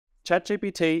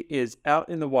ChatGPT is out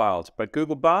in the wild, but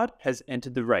Google Bard has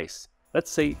entered the race.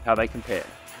 Let's see how they compare.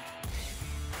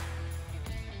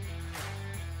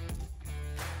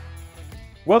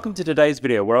 Welcome to today's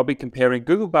video where I'll be comparing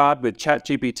Google Bard with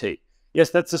ChatGPT. Yes,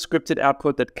 that's a scripted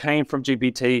output that came from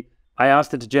GPT. I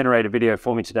asked it to generate a video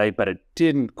for me today, but it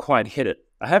didn't quite hit it.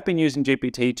 I have been using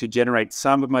GPT to generate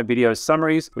some of my video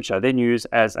summaries, which I then use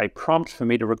as a prompt for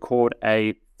me to record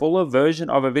a fuller version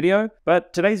of a video.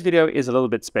 But today's video is a little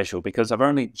bit special because I've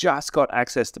only just got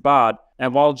access to Bard.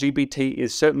 And while GPT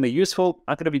is certainly useful,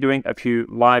 I'm going to be doing a few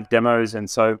live demos. And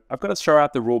so I've got to throw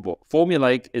out the rulebook.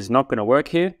 Formulaic is not going to work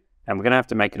here, and we're going to have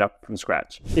to make it up from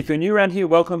scratch. If you're new around here,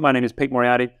 welcome. My name is Pete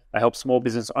Moriarty. I help small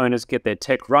business owners get their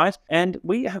tech right. And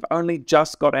we have only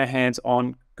just got our hands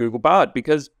on Google Bard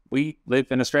because we live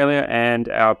in Australia and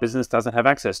our business doesn't have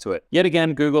access to it. Yet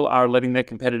again, Google are letting their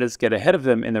competitors get ahead of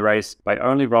them in the race by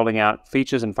only rolling out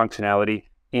features and functionality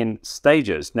in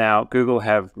stages. Now, Google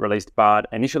have released Bard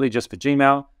initially just for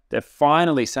Gmail. They're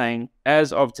finally saying,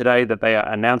 as of today, that they are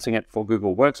announcing it for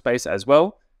Google Workspace as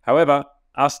well. However,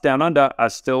 us down under are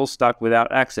still stuck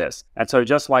without access. And so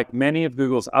just like many of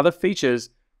Google's other features,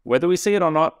 whether we see it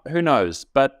or not, who knows?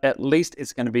 But at least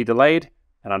it's going to be delayed.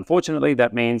 And unfortunately,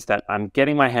 that means that I'm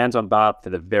getting my hands on Bard for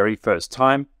the very first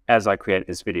time as I create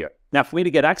this video. Now, for me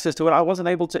to get access to it, I wasn't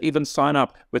able to even sign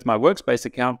up with my Workspace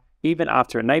account, even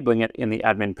after enabling it in the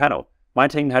admin panel. My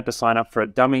team had to sign up for a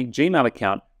dummy Gmail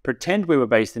account, pretend we were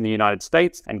based in the United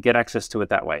States, and get access to it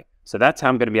that way. So that's how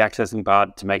I'm going to be accessing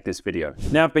Bard to make this video.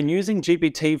 Now, I've been using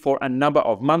GPT for a number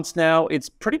of months now. It's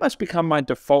pretty much become my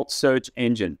default search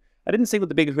engine. I didn't see what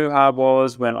the big hoo-ha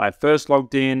was when I first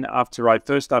logged in after I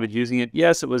first started using it.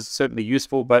 Yes, it was certainly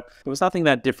useful, but it was nothing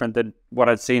that different than what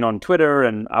I'd seen on Twitter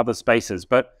and other spaces.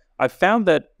 But I found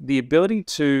that the ability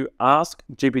to ask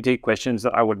GPT questions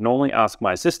that I would normally ask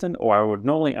my assistant, or I would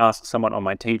normally ask someone on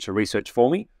my team to research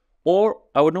for me, or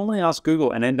I would normally ask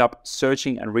Google and end up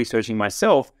searching and researching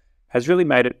myself, has really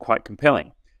made it quite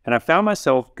compelling. And I found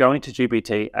myself going to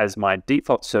GPT as my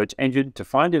default search engine to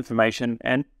find information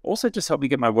and also just help me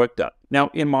get my work done.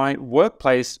 Now, in my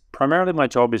workplace, primarily my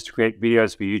job is to create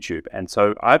videos for YouTube. And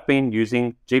so I've been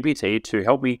using GPT to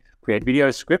help me create video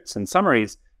scripts and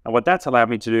summaries. And what that's allowed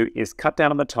me to do is cut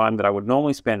down on the time that I would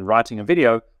normally spend writing a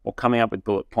video or coming up with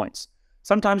bullet points.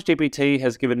 Sometimes GPT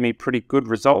has given me pretty good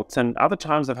results, and other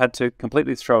times I've had to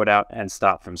completely throw it out and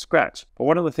start from scratch. But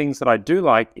one of the things that I do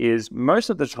like is most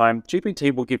of the time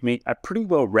GPT will give me a pretty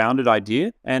well-rounded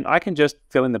idea and I can just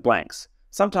fill in the blanks.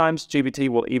 Sometimes GPT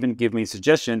will even give me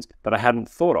suggestions that I hadn't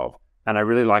thought of, and I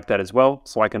really like that as well,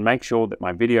 so I can make sure that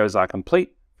my videos are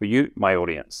complete for you, my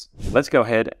audience. Let's go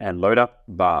ahead and load up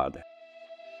Bard.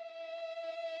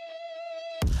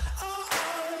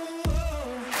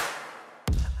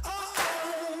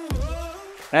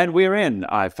 And we're in.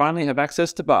 I finally have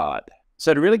access to Bard.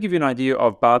 So to really give you an idea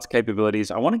of Bard's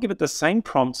capabilities, I want to give it the same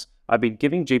prompts I've been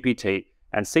giving GPT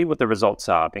and see what the results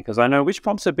are, because I know which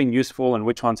prompts have been useful and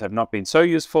which ones have not been so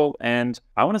useful, and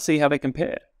I want to see how they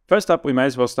compare. First up, we may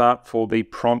as well start for the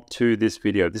prompt to this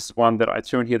video. This is one that I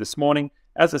threw in here this morning.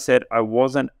 As I said, I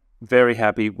wasn't very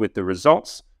happy with the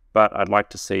results, but I'd like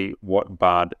to see what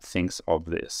Bard thinks of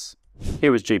this.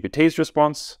 Here was GPT's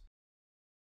response.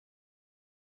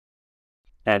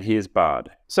 And here's Bard.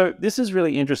 So this is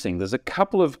really interesting. There's a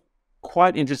couple of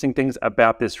quite interesting things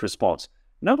about this response.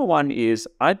 Number one is,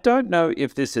 I don't know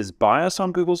if this is bias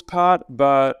on Google's part,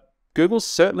 but Google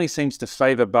certainly seems to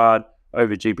favor Bard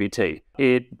over GPT.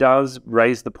 It does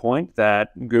raise the point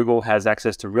that Google has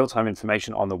access to real-time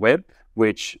information on the web,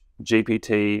 which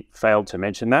GPT failed to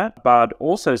mention that. Bard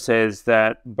also says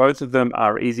that both of them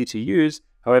are easy to use.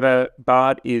 However,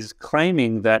 Bard is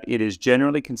claiming that it is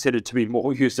generally considered to be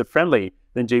more user-friendly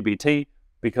than GPT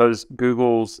because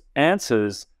Google's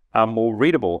answers are more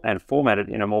readable and formatted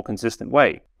in a more consistent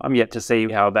way. I'm yet to see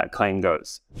how that claim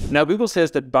goes. Now, Google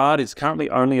says that Bard is currently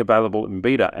only available in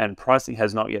beta and pricing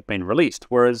has not yet been released,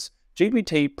 whereas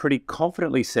GPT pretty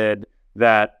confidently said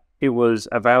that it was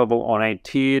available on a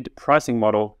tiered pricing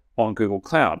model on Google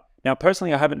Cloud. Now,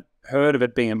 personally, I haven't heard of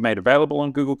it being made available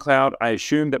on Google Cloud. I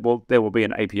assume that there will be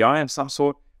an API of some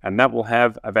sort and that will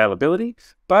have availability,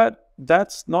 but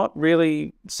that's not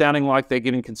really sounding like they're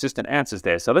giving consistent answers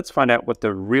there. So let's find out what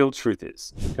the real truth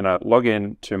is. I'm gonna log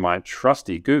in to my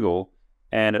trusty Google,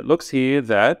 and it looks here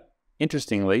that,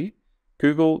 interestingly,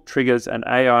 Google triggers an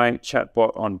AI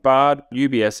chatbot on Bard.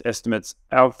 UBS estimates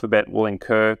Alphabet will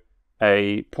incur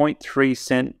a 0.3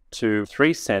 cent to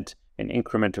 3 cent in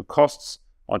incremental costs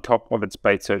on top of its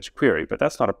bait search query, but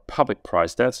that's not a public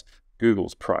price, that's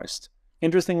Google's price.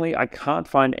 Interestingly, I can't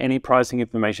find any pricing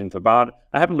information for Bard.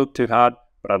 I haven't looked too hard,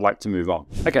 but I'd like to move on.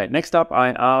 Okay, next up, I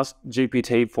asked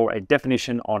GPT for a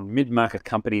definition on mid-market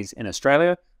companies in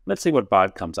Australia. Let's see what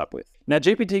Bard comes up with. Now,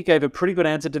 GPT gave a pretty good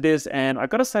answer to this, and I've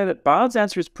got to say that Bard's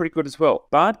answer is pretty good as well.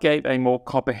 Bard gave a more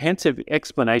comprehensive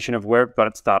explanation of where it got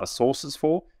its data sources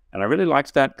for, and I really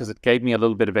liked that because it gave me a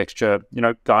little bit of extra,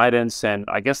 guidance and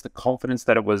I guess the confidence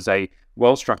that it was a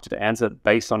well-structured answer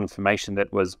based on information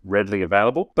that was readily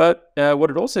available. But what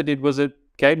it also did was it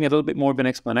gave me a little bit more of an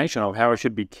explanation of how I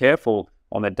should be careful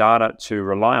on the data to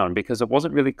rely on, because it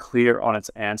wasn't really clear on its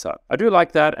answer. I do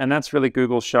like that, and that's really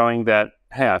Google showing that,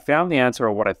 hey, I found the answer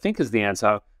or what I think is the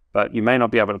answer, but you may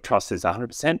not be able to trust this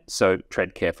 100%, so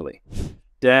tread carefully.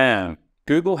 Damn,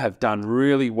 Google have done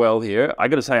really well here. I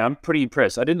gotta say, I'm pretty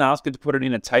impressed. I didn't ask it to put it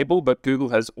in a table, but Google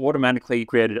has automatically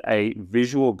created a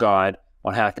visual guide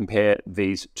on how to compare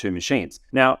these two machines.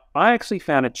 Now, I actually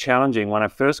found it challenging when I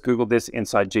first Googled this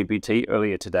inside GPT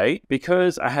earlier today,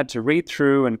 because I had to read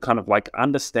through and kind of like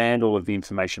understand all of the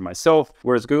information myself,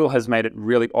 whereas Google has made it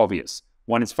really obvious.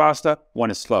 One is faster, one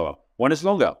is slower, one is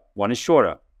longer, one is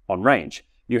shorter on range.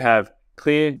 You have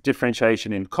clear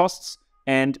differentiation in costs,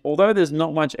 and although there's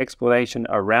not much explanation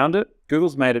around it,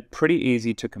 Google's made it pretty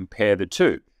easy to compare the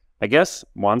two. I guess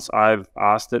once I've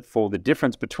asked it for the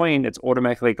difference between, it's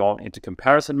automatically gone into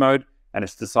comparison mode, and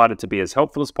it's decided to be as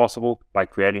helpful as possible by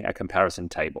creating a comparison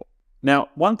table. Now,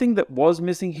 one thing that was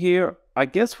missing here, I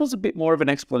guess, was a bit more of an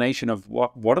explanation of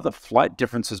what are the flight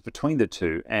differences between the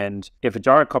two, and if a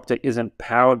gyrocopter isn't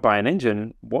powered by an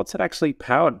engine, what's it actually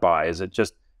powered by? Is it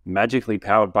just magically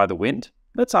powered by the wind?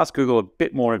 Let's ask Google a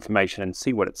bit more information and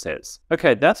see what it says.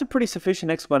 Okay, that's a pretty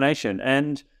sufficient explanation,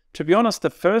 and to be honest, the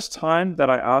first time that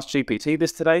I asked GPT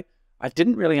this today, I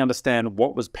didn't really understand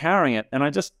what was powering it, and I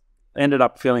just ended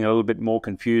up feeling a little bit more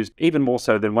confused, even more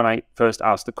so than when I first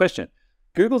asked the question.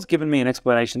 Google's given me an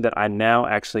explanation that I now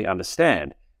actually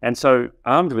understand, and so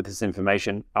armed with this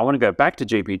information, I want to go back to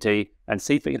GPT and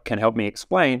see if it can help me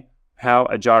explain how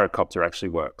a gyrocopter actually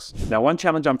works. Now, one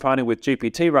challenge I'm finding with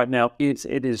GPT right now is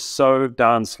it is so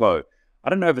darn slow. I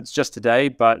don't know if it's just today,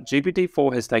 but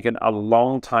GPT-4 has taken a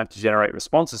long time to generate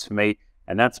responses for me,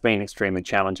 and that's been extremely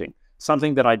challenging.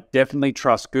 Something that I definitely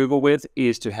trust Google with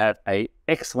is to have an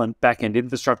excellent backend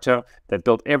infrastructure. They've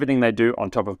built everything they do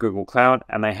on top of Google Cloud,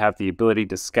 and they have the ability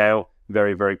to scale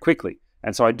very, very quickly.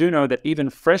 And so I do know that even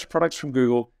fresh products from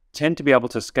Google tend to be able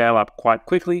to scale up quite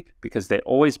quickly because they're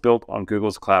always built on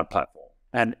Google's cloud platform.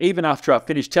 And even after I've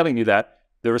finished telling you that,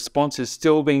 the response is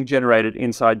still being generated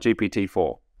inside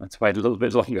GPT-4. Let's wait a little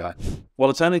bit longer. Well,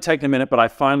 it's only taken a minute, but I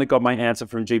finally got my answer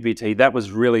from GPT. That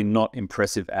was really not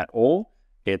impressive at all.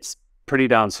 It's pretty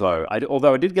darn slow.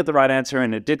 Although I did get the right answer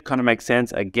and it did kind of make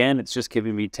sense, again, it's just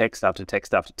giving me text after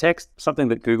text after text, something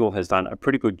that Google has done a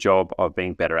pretty good job of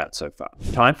being better at so far.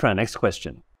 Time for our next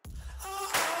question.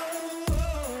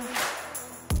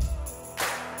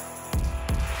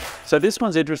 So this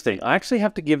one's interesting. I actually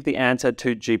have to give the answer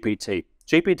to GPT.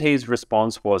 GPT's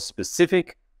response was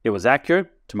specific, it was accurate,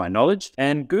 to my knowledge,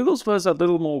 and Google's was a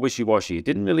little more wishy-washy. It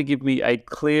didn't really give me a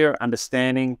clear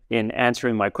understanding in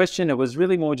answering my question. It was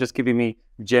really more just giving me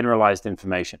generalized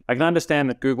information. I can understand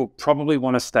that Google probably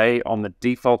want to stay on the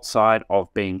default side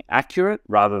of being accurate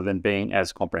rather than being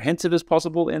as comprehensive as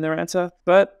possible in their answer,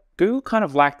 but Google kind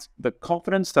of lacked the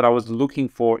confidence that I was looking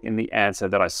for in the answer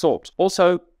that I sought.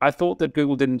 Also, I thought that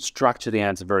Google didn't structure the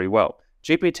answer very well.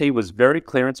 GPT was very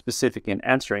clear and specific in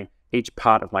answering each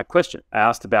part of my question. I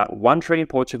asked about one tree in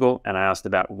Portugal and I asked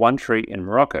about one tree in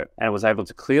Morocco, and I was able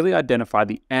to clearly identify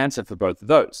the answer for both of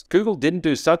those. Google didn't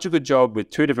do such a good job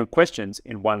with two different questions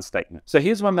in one statement. So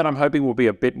here's one that I'm hoping will be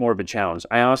a bit more of a challenge.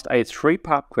 I asked a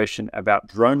three-part question about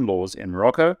drone laws in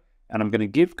Morocco, and I'm going to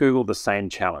give Google the same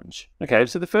challenge. Okay,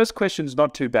 so the first question is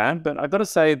not too bad, but I've got to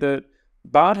say that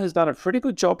Bard has done a pretty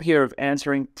good job here of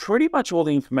answering pretty much all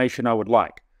the information I would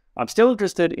like. I'm still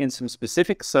interested in some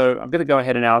specifics, so I'm going to go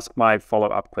ahead and ask my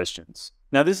follow-up questions.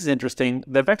 Now, this is interesting.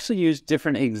 They've actually used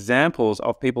different examples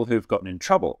of people who've gotten in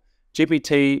trouble.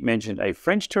 GPT mentioned a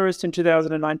French tourist in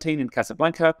 2019 in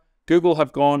Casablanca. Google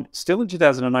have gone, still in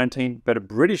 2019, but a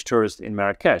British tourist in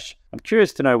Marrakesh. I'm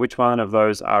curious to know which one of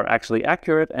those are actually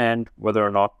accurate and whether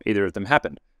or not either of them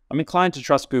happened. I'm inclined to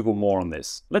trust Google more on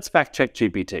this. Let's fact check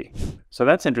GPT. So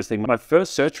that's interesting. My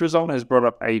first search result has brought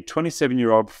up a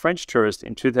 27-year-old French tourist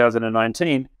in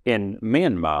 2019 in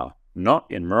Myanmar, not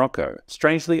in Morocco.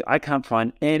 Strangely, I can't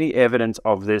find any evidence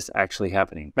of this actually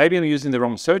happening. Maybe I'm using the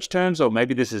wrong search terms, or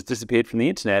maybe this has disappeared from the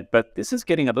internet, but this is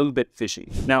getting a little bit fishy.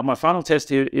 Now, my final test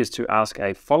here is to ask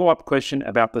a follow-up question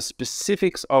about the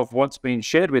specifics of what's been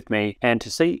shared with me and to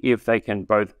see if they can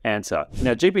both answer.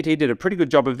 Now, GPT did a pretty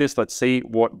good job of this. Let's see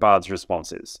what Bard's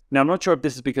response is. Now, I'm not sure if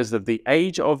this is because of the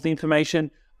age of the information.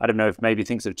 I don't know if maybe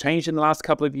things have changed in the last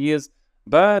couple of years,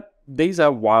 but these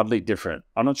are wildly different.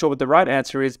 I'm not sure what the right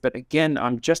answer is, but again,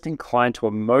 I'm just inclined to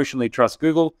emotionally trust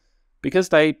Google because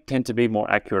they tend to be more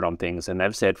accurate on things. And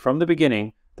they've said from the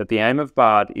beginning that the aim of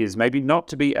Bard is maybe not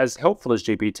to be as helpful as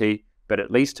GPT, but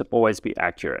at least to always be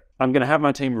accurate. I'm going to have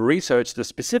my team research the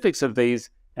specifics of these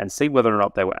and see whether or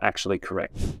not they were actually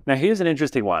correct. Now, here's an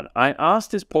interesting one. I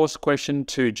asked this pause question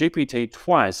to GPT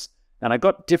twice, and I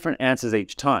got different answers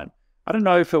each time. I don't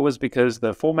know if it was because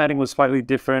the formatting was slightly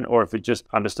different or if it just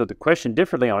understood the question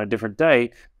differently on a different day.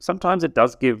 Sometimes it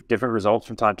does give different results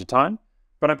from time to time,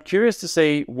 but I'm curious to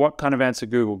see what kind of answer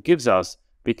Google gives us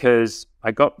because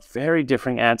I got very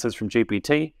different answers from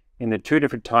GPT in the 2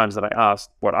 different times that I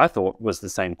asked what I thought was the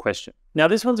same question. Now,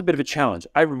 this one's a bit of a challenge.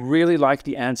 I really like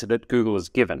the answer that Google has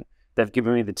given. They've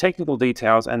given me the technical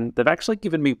details, and they've actually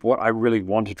given me what I really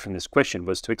wanted from this question,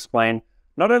 was to explain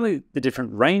not only the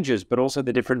different ranges, but also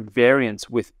the different variants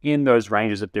within those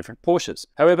ranges of different Porsches.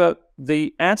 However,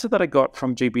 the answer that I got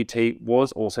from GPT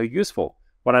was also useful.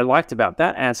 What I liked about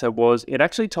that answer was it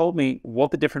actually told me what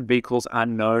the different vehicles are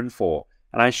known for.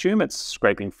 And I assume it's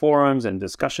scraping forums and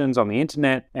discussions on the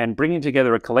internet and bringing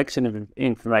together a collection of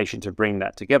information to bring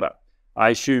that together.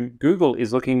 I assume Google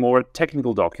is looking more at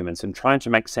technical documents and trying to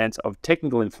make sense of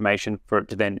technical information for it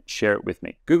to then share it with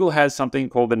me. Google has something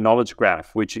called the knowledge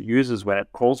graph, which it uses when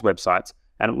it crawls websites,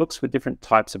 and it looks for different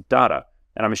types of data.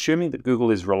 And I'm assuming that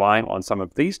Google is relying on some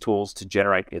of these tools to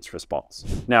generate its response.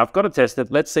 Now, I've got to test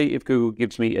it. Let's see if Google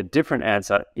gives me a different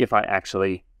answer if I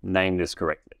actually name this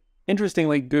correctly.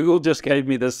 Interestingly, Google just gave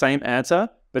me the same answer,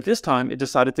 but this time it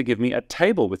decided to give me a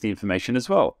table with the information as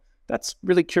well. That's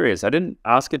really curious. I didn't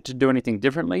ask it to do anything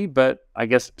differently, but I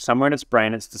guess somewhere in its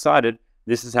brain it's decided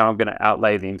this is how I'm going to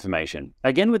outlay the information.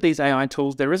 Again, with these AI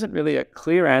tools, there isn't really a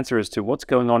clear answer as to what's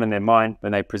going on in their mind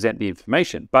when they present the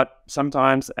information, but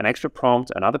sometimes an extra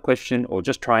prompt, another question, or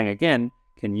just trying again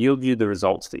can yield you the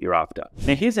results that you're after.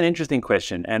 Now, here's an interesting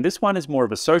question, and this one is more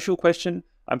of a social question.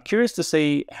 I'm curious to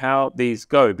see how these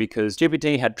go because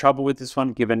GPT had trouble with this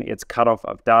one given its cutoff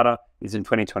of data is in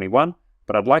 2021,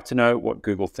 but I'd like to know what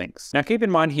Google thinks. Now, keep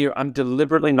in mind here, I'm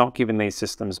deliberately not giving these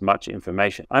systems much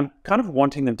information. I'm kind of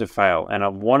wanting them to fail, and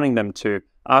I'm wanting them to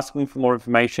ask me for more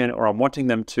information, or I'm wanting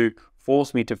them to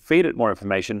force me to feed it more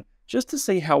information just to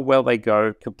see how well they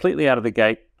go completely out of the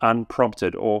gate,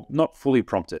 unprompted or not fully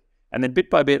prompted. And then bit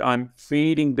by bit, I'm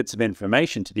feeding bits of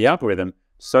information to the algorithm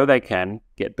so they can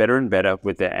get better and better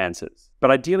with their answers.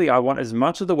 But ideally, I want as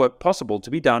much of the work possible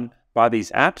to be done by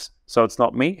these apps, so it's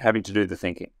not me having to do the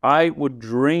thinking. I would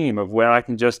dream of where I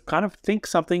can just kind of think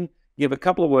something, give a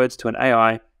couple of words to an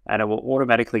AI, and it will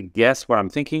automatically guess what I'm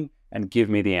thinking and give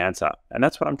me the answer. And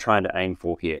that's what I'm trying to aim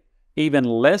for here. Even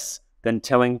less than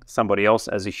telling somebody else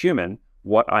as a human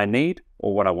what I need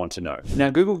or what I want to know. Now,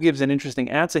 Google gives an interesting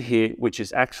answer here, which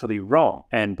is actually wrong.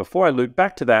 And before I loop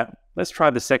back to that, let's try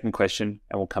the second question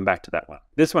and we'll come back to that one.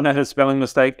 This one had a spelling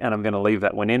mistake and I'm going to leave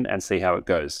that one in and see how it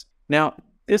goes. Now,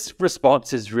 this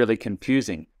response is really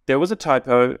confusing. There was a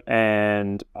typo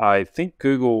and I think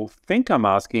Google think I'm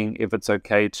asking if it's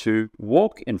okay to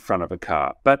walk in front of a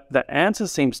car, but the answer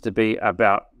seems to be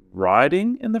about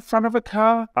riding in the front of a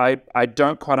car. I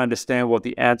don't quite understand what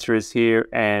the answer is here.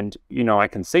 And, you know, I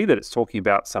can see that it's talking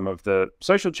about some of the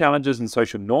social challenges and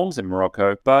social norms in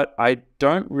Morocco, but I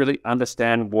don't really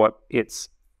understand what it's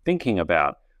thinking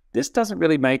about. This doesn't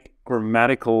really make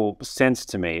grammatical sense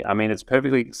to me. I mean, it's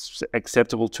perfectly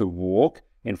acceptable to walk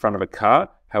in front of a car.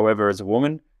 However, as a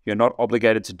woman, you're not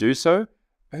obligated to do so.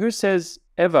 Who says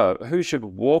ever who should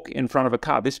walk in front of a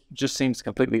car? This just seems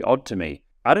completely odd to me.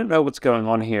 I don't know what's going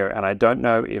on here, and I don't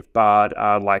know if Bard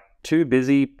are like too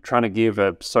busy trying to give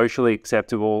a socially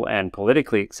acceptable and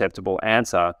politically acceptable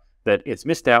answer that it's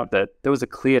missed out that there was a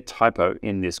clear typo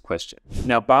in this question.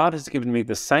 Now, Bard has given me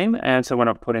the same answer when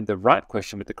I've put in the right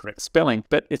question with the correct spelling,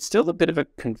 but it's still a bit of a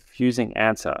confusing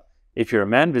answer. If you're a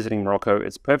man visiting Morocco,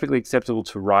 it's perfectly acceptable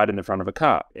to ride in the front of a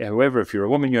car. However, if you're a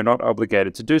woman, you're not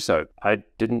obligated to do so. I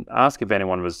didn't ask if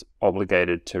anyone was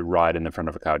obligated to ride in the front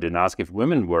of a car. I didn't ask if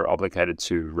women were obligated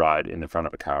to ride in the front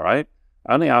of a car, right?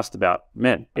 I only asked about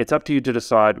men. It's up to you to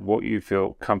decide what you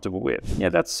feel comfortable with. Yeah,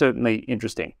 that's certainly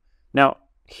interesting. Now,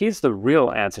 here's the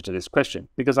real answer to this question,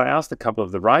 because I asked a couple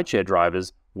of the rideshare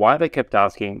drivers why they kept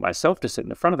asking myself to sit in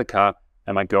the front of the car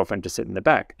and my girlfriend to sit in the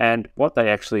back. And what they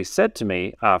actually said to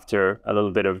me after a little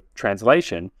bit of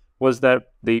translation was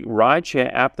that the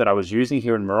rideshare app that I was using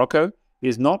here in Morocco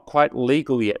is not quite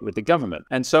legal yet with the government.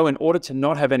 And so in order to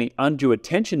not have any undue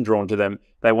attention drawn to them,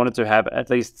 they wanted to have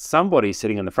at least somebody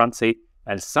sitting in the front seat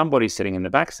and somebody sitting in the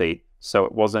back seat so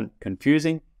it wasn't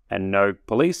confusing and no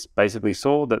police basically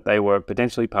saw that they were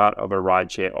potentially part of a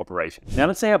rideshare operation. Now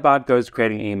let's say how Bard goes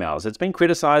creating emails. It's been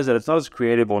criticized that it's not as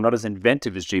creative or not as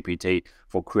inventive as GPT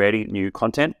for creating new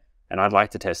content, and I'd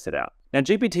like to test it out. Now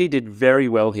GPT did very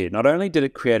well here. Not only did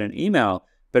it create an email,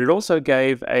 but it also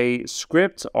gave a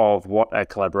script of what a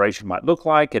collaboration might look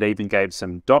like. It even gave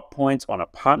some dot points on a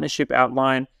partnership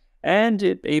outline, and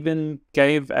it even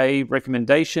gave a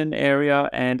recommendation area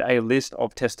and a list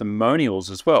of testimonials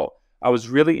as well. I was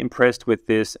really impressed with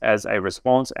this as a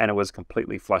response, and it was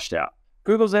completely flushed out.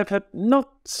 Google's effort,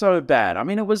 not so bad. I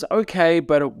mean, it was okay,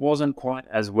 but it wasn't quite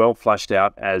as well flushed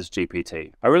out as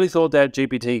GPT. I really thought that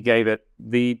GPT gave it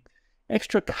the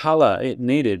extra color it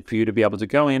needed for you to be able to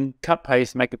go in, cut,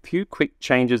 paste, make a few quick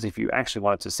changes if you actually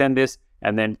wanted to send this,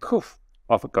 and then poof,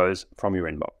 off it goes from your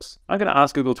inbox. I'm going to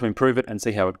ask Google to improve it and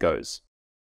see how it goes.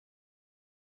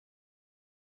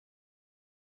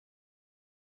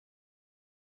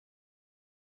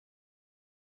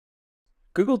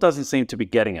 Google doesn't seem to be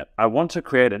getting it. I want to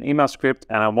create an email script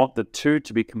and I want the two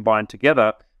to be combined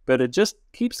together, but it just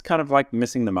keeps kind of like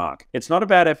missing the mark. It's not a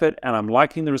bad effort and I'm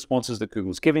liking the responses that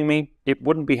Google's giving me. It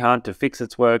wouldn't be hard to fix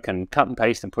its work and cut and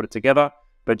paste and put it together,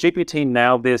 but GPT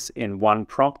nailed this in one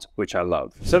prompt, which I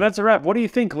love. So that's a wrap. What do you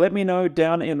think? Let me know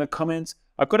down in the comments.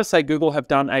 I've got to say Google have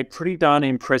done a pretty darn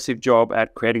impressive job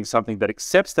at creating something that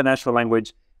accepts the natural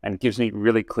language and gives me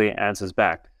really clear answers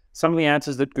back. Some of the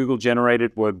answers that Google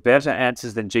generated were better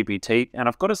answers than GPT, and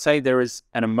I've got to say there is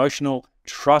an emotional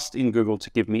trust in Google to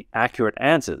give me accurate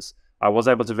answers. I was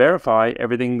able to verify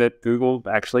everything that Google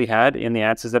actually had in the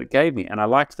answers that it gave me, and I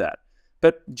liked that.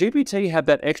 But GPT had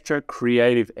that extra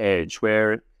creative edge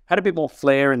where it had a bit more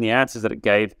flair in the answers that it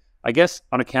gave, I guess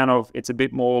on account of it's a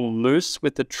bit more loose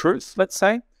with the truth, let's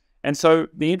say. And so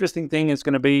the interesting thing is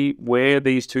going to be where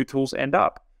these two tools end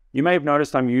up. You may have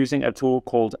noticed I'm using a tool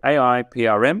called AI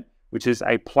PRM, which is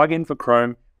a plugin for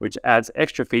Chrome, which adds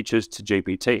extra features to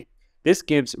GPT. This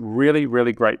gives really,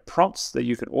 really great prompts that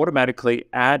you can automatically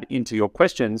add into your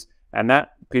questions, and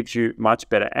that gives you much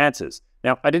better answers.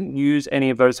 Now, I didn't use any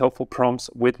of those helpful prompts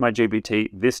with my GPT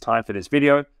this time for this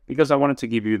video because I wanted to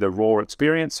give you the raw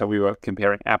experience, so we were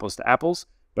comparing apples to apples,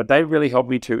 but they really helped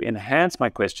me to enhance my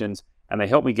questions, and they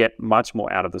helped me get much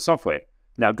more out of the software.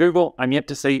 Now, Google, I'm yet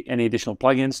to see any additional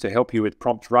plugins to help you with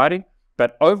prompt writing,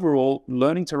 but overall,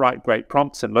 learning to write great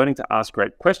prompts and learning to ask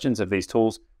great questions of these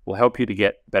tools will help you to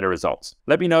get better results.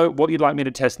 Let me know what you'd like me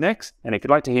to test next, and if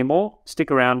you'd like to hear more, stick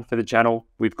around for the channel.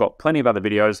 We've got plenty of other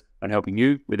videos on helping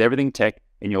you with everything tech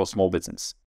in your small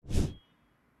business.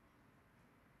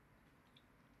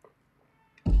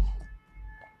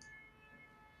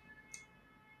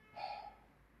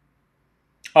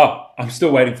 Oh, I'm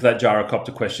still waiting for that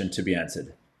gyrocopter question to be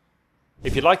answered.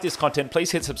 If you like this content,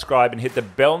 please hit subscribe and hit the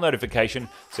bell notification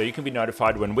so you can be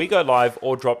notified when we go live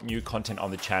or drop new content on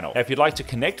the channel. Now, if you'd like to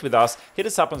connect with us, hit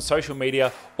us up on social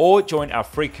media or join our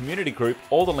free community group.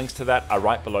 All the links to that are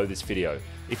right below this video.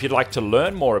 If you'd like to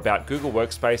learn more about Google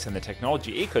Workspace and the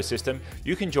technology ecosystem,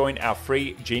 you can join our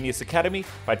free Genius Academy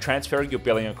by transferring your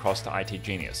billing across to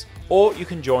itGenius. Or you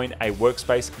can join a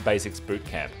Workspace Basics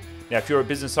Bootcamp. Now, if you're a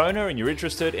business owner and you're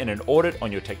interested in an audit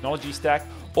on your technology stack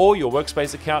or your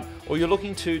Workspace account, or you're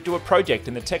looking to do a project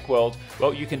in the tech world,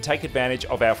 well, you can take advantage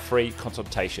of our free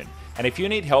consultation. And if you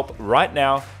need help right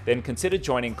now, then consider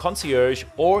joining Concierge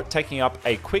or taking up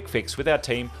a quick fix with our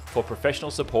team for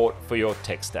professional support for your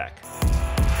tech stack.